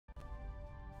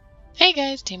Hey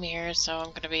guys, Timmy here. So I'm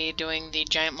going to be doing the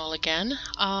giant mole again.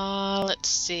 Let's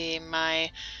see,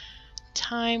 my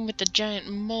time with the giant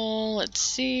mole, let's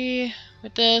see,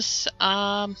 with this,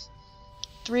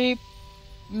 3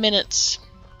 minutes,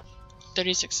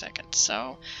 36 seconds.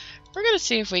 So we're going to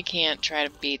see if we can't try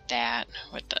to beat that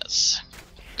with this.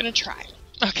 I'm going to try.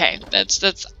 Okay,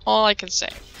 that's all I can say.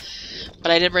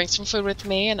 But I did bring some food with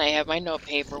me, and I have my note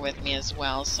paper with me as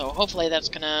well, so hopefully that's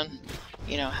going to,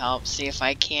 help see if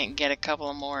I can't get a couple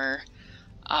of more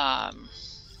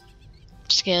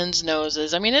skins,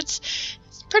 noses. I mean, it's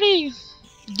pretty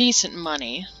decent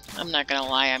money. I'm not gonna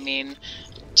lie. I mean,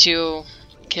 2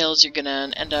 kills, you're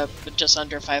gonna end up with just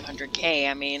under 500k.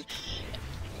 I mean,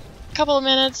 a couple of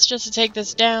minutes just to take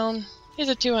this down. He's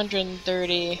a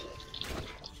 230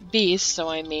 beast, so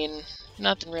I mean,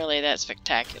 nothing really that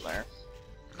spectacular.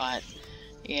 But,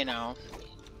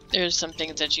 there's some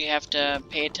things that you have to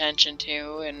pay attention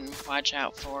to and watch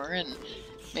out for, and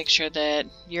make sure that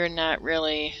you're not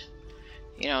really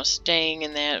staying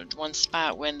in that one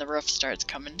spot when the roof starts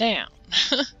coming down.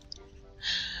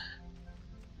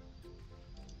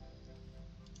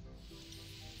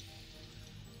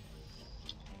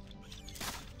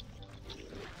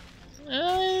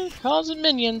 Causing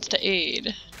minions to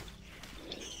aid.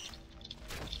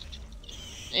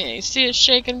 Yeah, you see it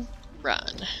shake and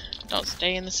run. Don't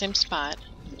stay in the same spot.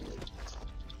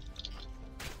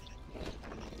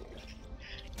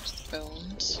 Just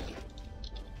bones.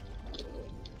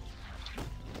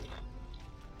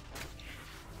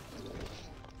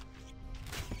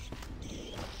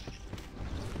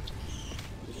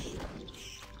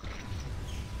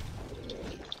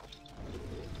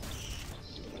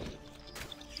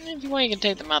 If you want, you can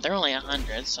take them out. They're only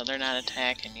 100, so they're not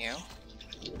attacking you.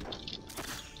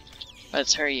 But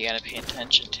it's her you gotta pay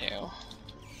attention to.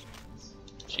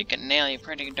 She can nail you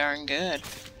pretty darn good.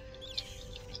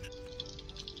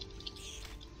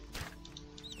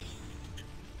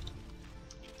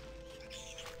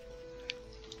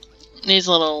 These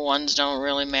little ones don't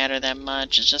really matter that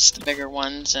much. It's just the bigger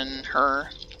ones and her.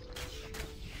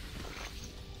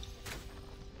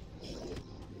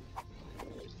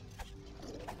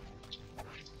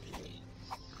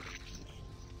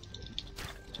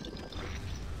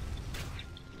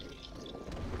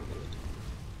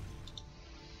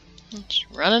 It's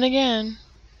running again.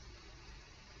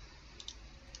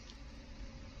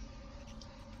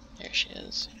 There she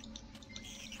is.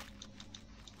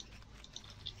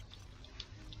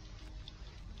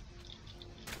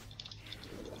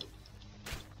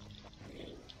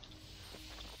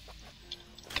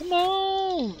 Come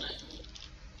on!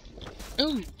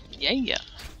 Ooh, yeah.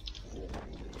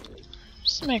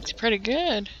 Smacks pretty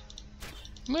good.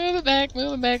 Move it back,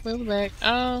 move it back, move it back.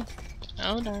 Oh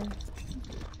darn.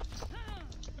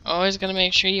 Always gonna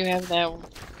make sure you have that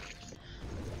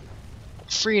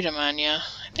freedom on you.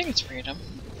 I think it's freedom.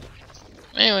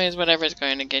 Anyways, whatever's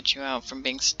going to get you out from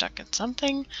being stuck in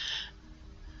something,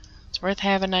 it's worth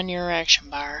having on your action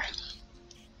bar.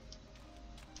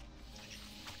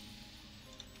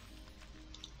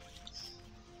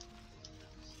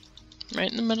 Right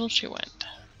in the middle she went.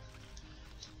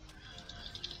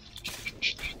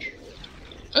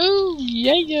 Ooh,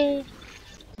 yeah.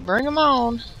 Bring them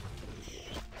on.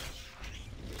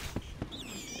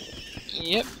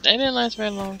 Yep, they didn't last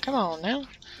very long. Come on now.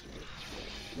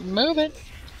 Move it.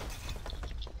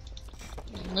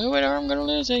 Move it or I'm gonna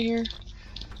lose it here.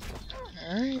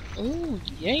 Alright. Ooh,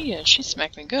 yeah. She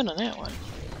smacked me good on that one.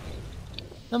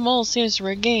 The mole seems to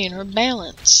regain her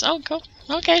balance. Oh, cool.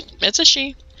 Okay, it's a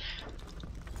she.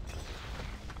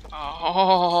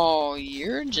 Oh,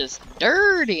 you're just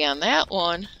dirty on that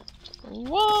one.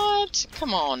 What?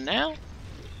 Come on now.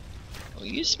 Oh,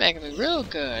 you smacking me real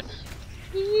good.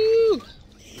 Woo!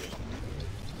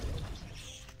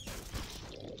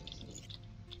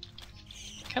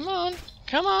 Come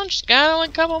on, she's got only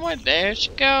a couple more. There she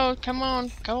goes. Come on,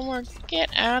 couple more. Get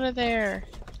out of there.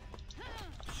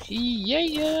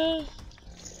 Yeah.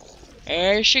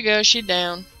 There she goes, she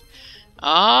down.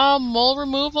 Ah, mole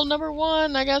removal number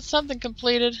 1. I got something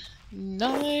completed.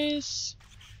 Nice.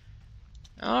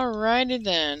 Alrighty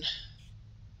then.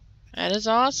 That is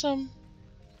awesome.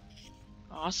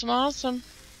 Awesome.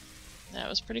 That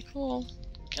was pretty cool.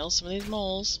 Kill some of these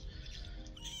moles.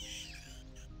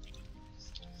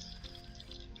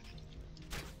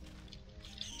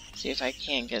 See if I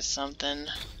can't get something.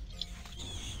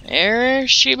 There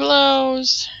she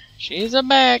blows. She's a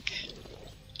back.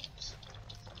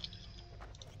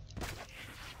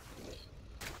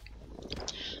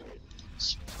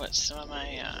 Let's put some of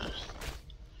my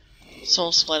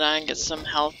soul split on, get some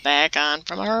health back on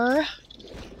from her.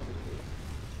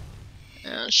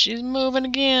 She's moving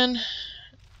again.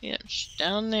 Yep, she's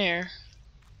down there.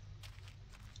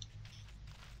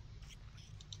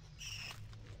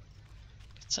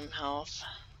 Get some health.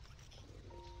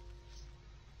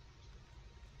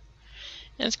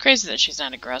 And it's crazy that she's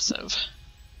not aggressive.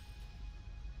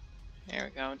 There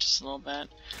we go, just a little bit.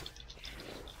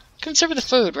 Conserve the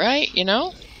food, right? You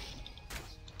know?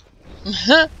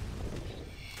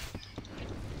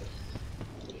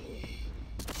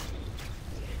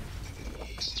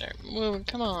 Start moving.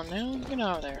 Come on now. Get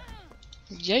out of there.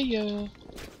 Yeah.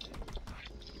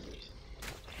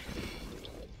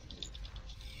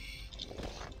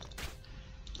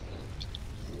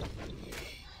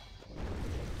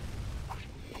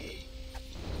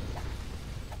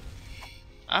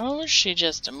 Oh, she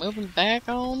just moving back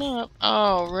on up.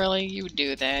 Oh, really? You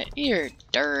do that? You're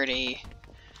dirty.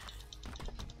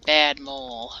 Bad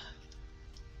mole.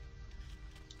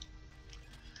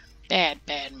 Bad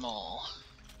mole.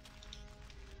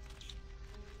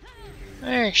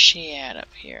 Where's she at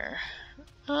up here?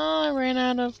 Oh, I ran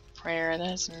out of prayer.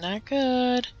 That's not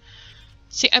good.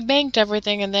 See, I banked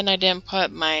everything and then I didn't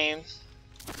put my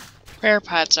prayer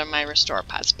pots or my restore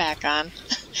pots back on.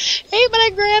 Hey, but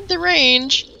I grabbed the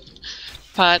range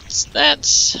pots.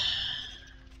 That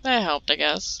helped, I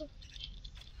guess.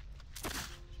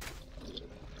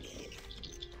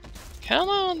 Come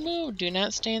on, move. Do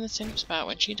not stay in the same spot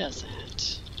when she does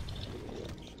that.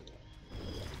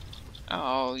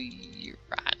 Oh, you're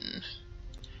rotten.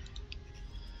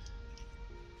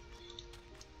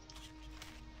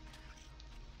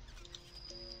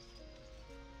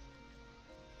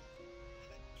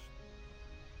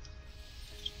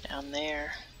 Down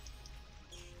there.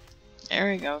 There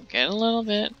we go. Get a little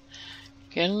bit.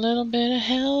 Get a little bit of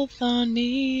health on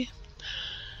me.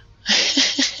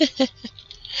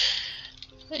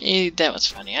 That was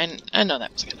funny. I know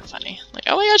that was kind of funny. Like,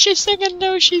 oh my gosh, she's singing.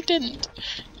 No, she didn't.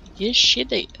 Yes, she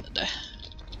did.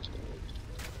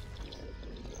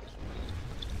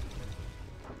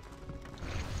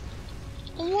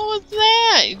 What was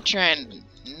that? You trying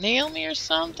to nail me or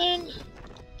something?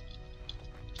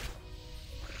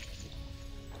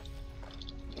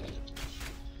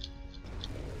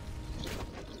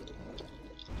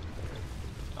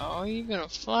 Oh, you're gonna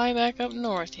fly back up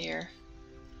north here.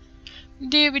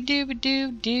 Dooby dooby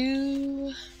doo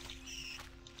doo.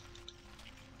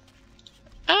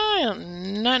 I do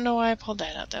not know why I pulled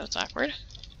that out. That was awkward.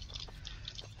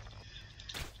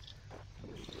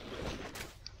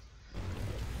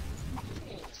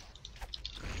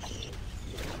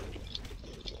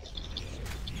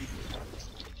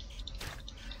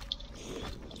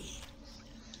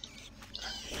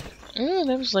 Ooh,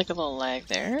 there was like a little lag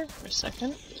there for a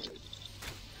second.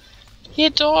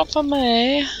 Get off of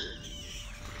me!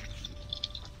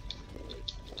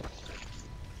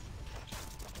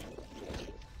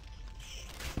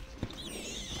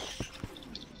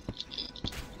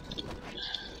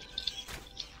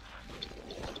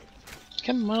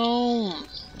 Come on!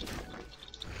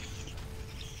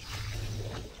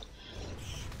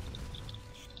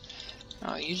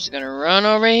 Oh, you're just gonna run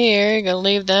over here. You're gonna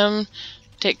leave them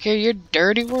take care of your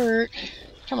dirty work.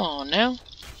 Come on now.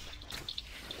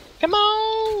 Come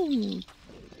on!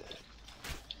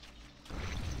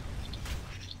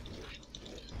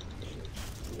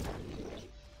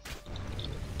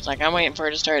 It's like I'm waiting for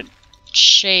her to start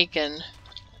shaking.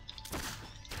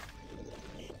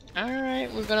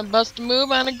 Alright, we're gonna bust a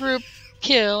move on a group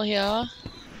kill here.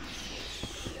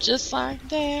 Just like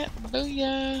that.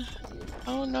 Booyah.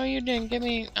 Oh, no, you didn't give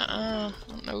me...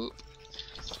 Nope.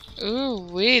 Ooh,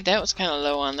 wee, that was kind of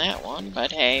low on that one.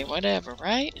 But hey, whatever,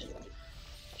 right?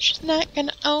 She's not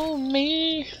gonna own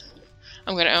me.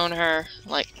 I'm gonna own her,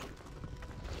 like,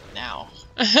 now.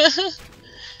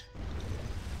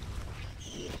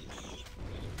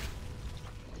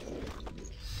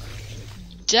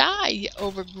 Die, you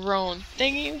overgrown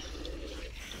thingy.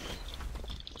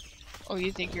 Oh,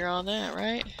 you think you're all that,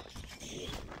 right?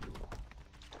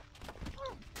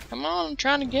 Come on, I'm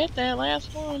trying to get that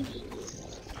last one.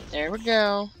 There we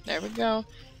go. There we go.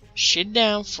 Shit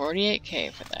down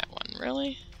 48k for that one.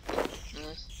 Really?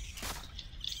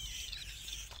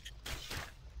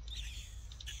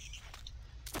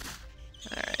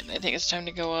 Alright, I think it's time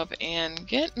to go up and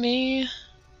get me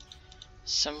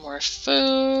some more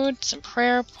food, some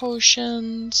prayer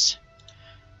potions.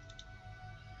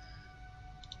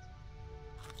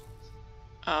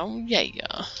 Oh,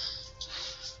 yeah.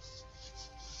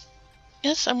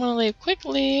 Yes, I'm gonna leave. Quick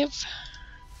leave.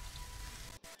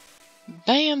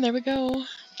 Bam, there we go.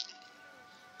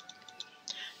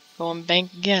 Go and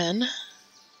bank again.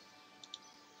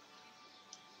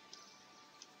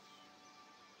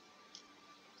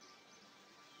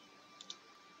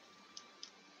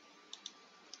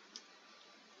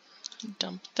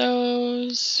 Dump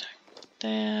those.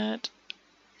 That.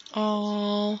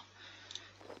 All.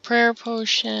 Prayer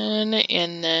potion.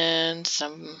 And then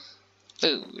some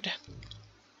food.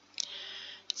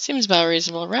 Seems about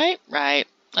reasonable, right? Right.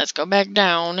 Let's go back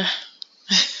down.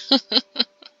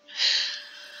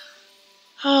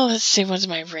 Oh, let's see. What's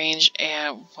my range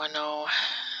at? 10. Where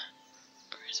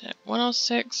is it?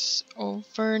 106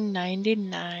 over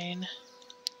 99.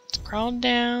 Let's crawl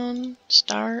down.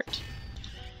 Start.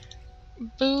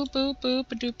 Boo, boo, boo,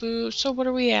 ba doo, boo. So what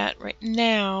are we at right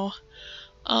now?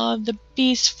 The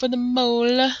beast for the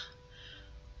mole.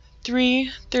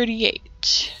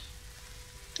 338.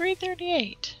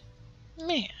 338.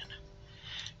 Man.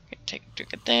 Okay, take a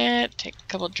drink of that. Take a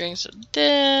couple drinks of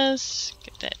this.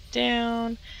 Get that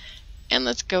down. And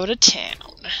let's go to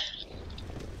town.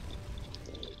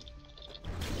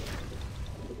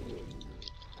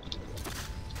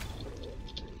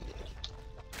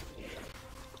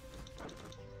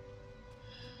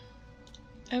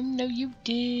 Oh no, you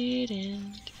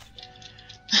didn't.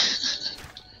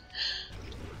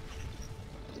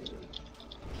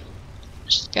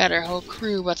 She's got her whole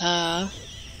crew with her.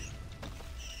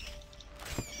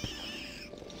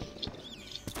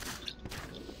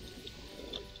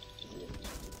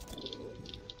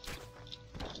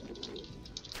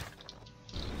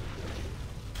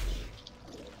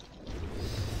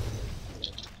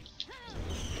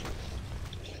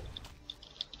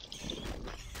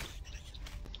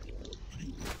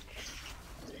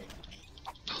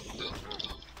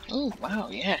 Oh, wow,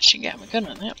 yeah, she got me good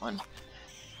on that one.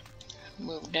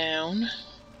 Move down.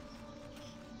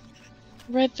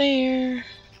 Right there.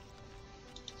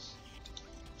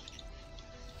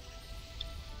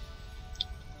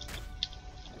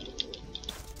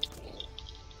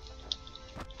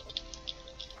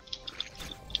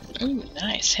 Ooh,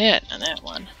 nice hit on that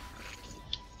one.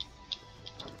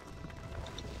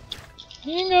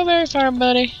 You didn't go very far,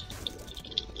 buddy.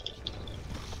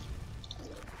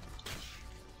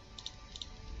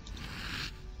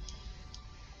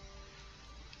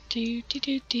 Do do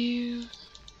do do.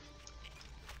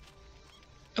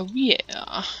 Oh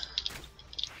yeah.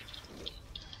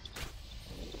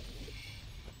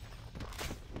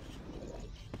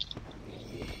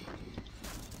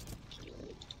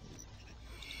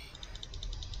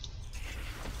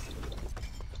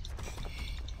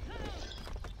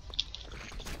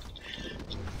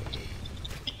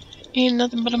 Ain't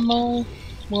nothing but a mole,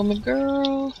 woman,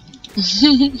 girl.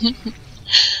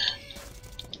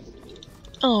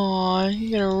 Aw,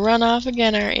 you're gonna run off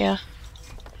again, aren't ya?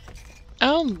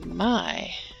 Oh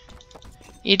my.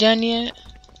 You done yet?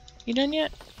 You done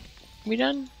yet? We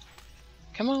done?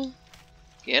 Come on.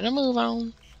 Get a move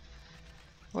on.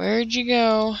 Where'd you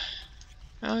go?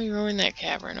 Oh, you were in that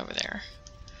cavern over there.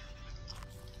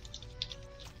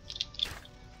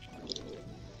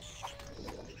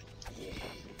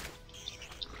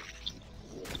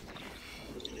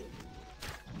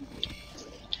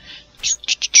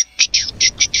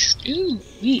 Ooh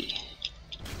wee.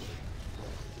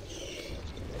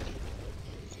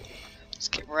 Let's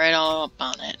get right all up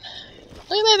on it.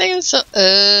 Look at that thing, it's so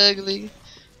ugly.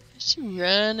 Is she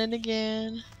running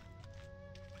again?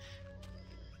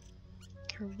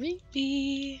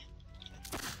 Creepy.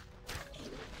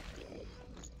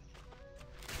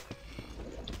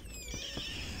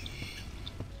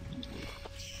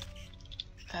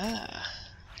 Ah,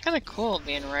 kinda cool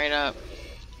being right up.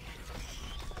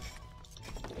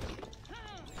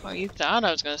 Oh, you thought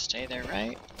I was gonna stay there,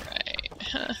 right?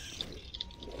 Right.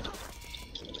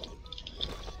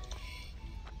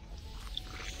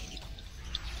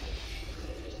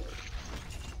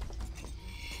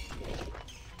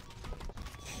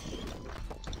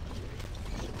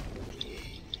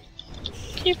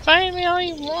 Keep fighting me all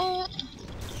you want,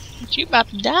 but you about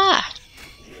to die.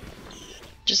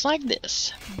 Just like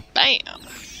this. Bam!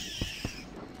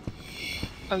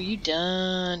 Oh, you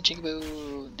done,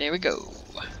 chickaboo. There we go.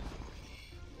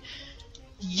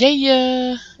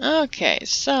 Yeah! Okay,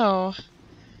 so...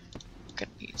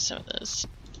 Gonna eat some of this.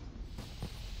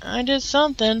 I did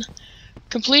something.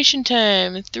 Completion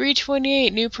time,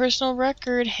 3:28, new personal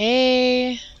record.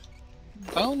 Hey!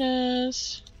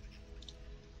 Bonus!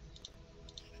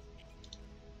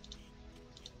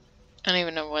 I don't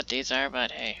even know what these are,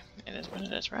 but hey, it is what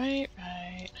it is, right?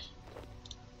 Right.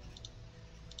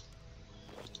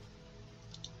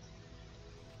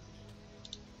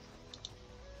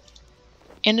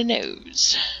 And a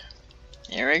nose.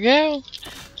 There we go.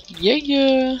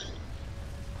 Yeah!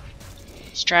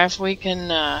 Let's try if we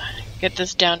can get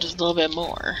this down just a little bit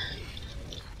more.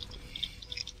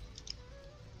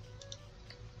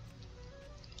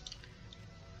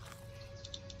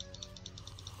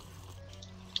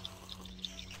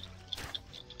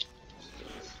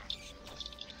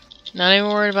 Not even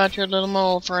worried about your little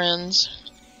mole friends.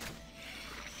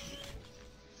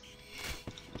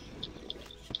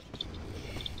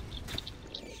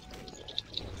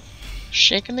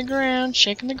 Shaking the ground,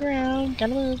 shaking the ground.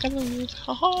 Gotta move, gotta move.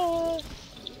 Ha ha!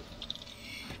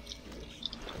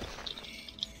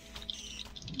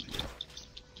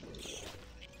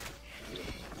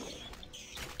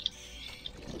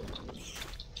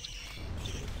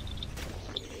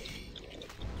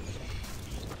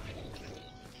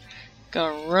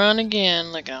 Gonna run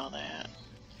again. Look at all that.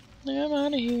 I'm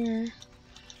out of here.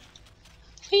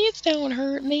 Please don't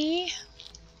hurt me.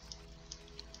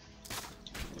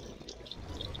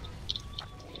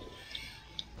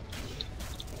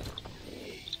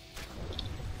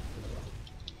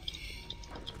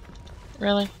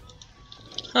 Really?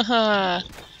 Haha.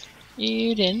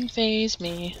 You didn't faze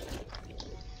me.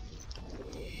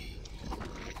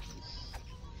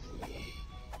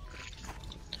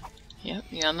 Yep,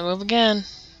 you're on the move again.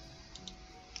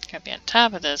 Gotta be on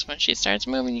top of this. When she starts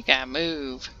moving, you gotta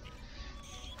move.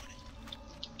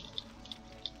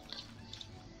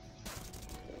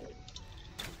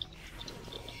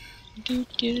 Do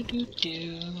do do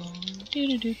do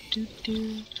do do do do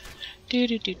do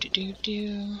do do do do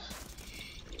do.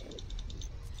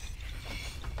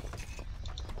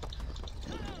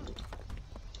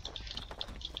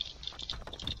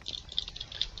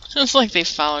 It's like they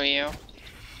follow you.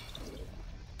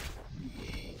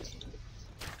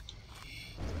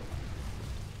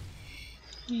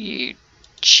 You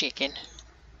chicken.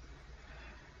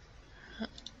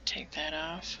 Take that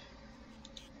off.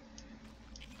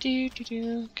 Do do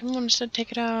do. Come on, just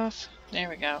take it off. There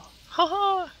we go. Ha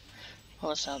ha! Pull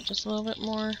this out just a little bit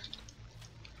more.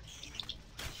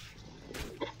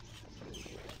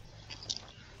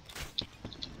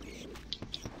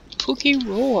 Pookie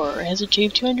Roar has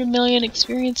achieved 200 million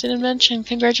experience in invention.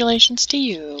 Congratulations to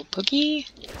you, Pookie.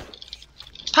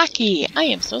 Pocky! I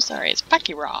am so sorry. It's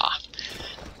Pocky Raw.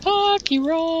 Pocky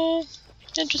Raw.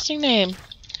 Interesting name.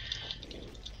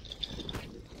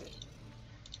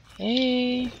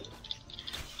 Hey.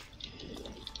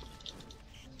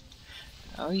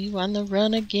 Oh, you on the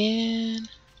run again?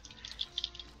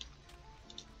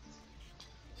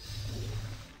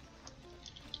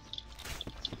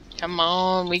 Come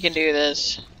on, we can do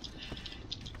this.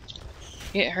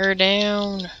 Get her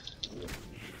down.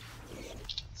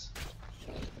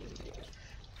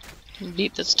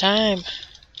 Beat this time.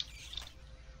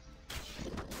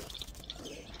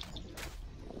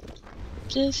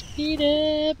 Just beat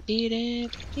it, beat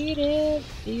it, beat it,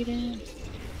 beat it.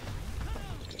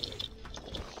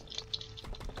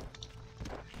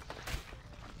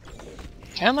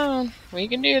 Come on, we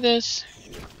can do this.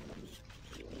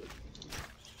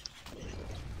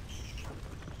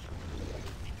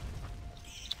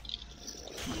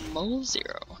 Mole 0.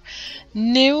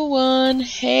 New one.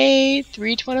 Hey,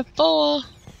 324.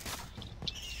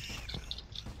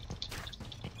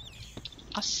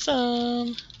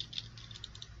 Awesome.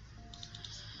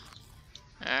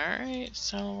 Alright,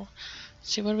 so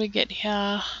let's see what do we get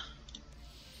here.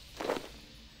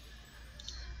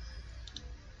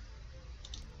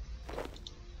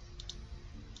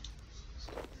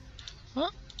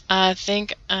 Well, I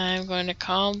think I'm going to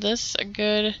call this a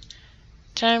good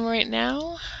time right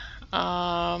now.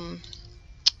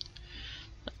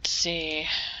 Let's see.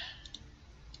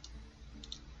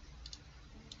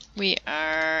 We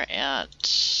are at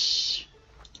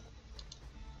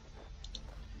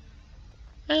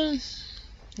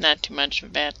not too much of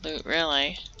a bad loot,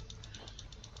 really.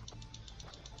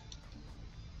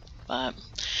 But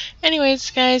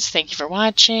anyways, guys, thank you for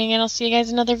watching, and I'll see you guys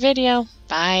in another video.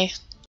 Bye.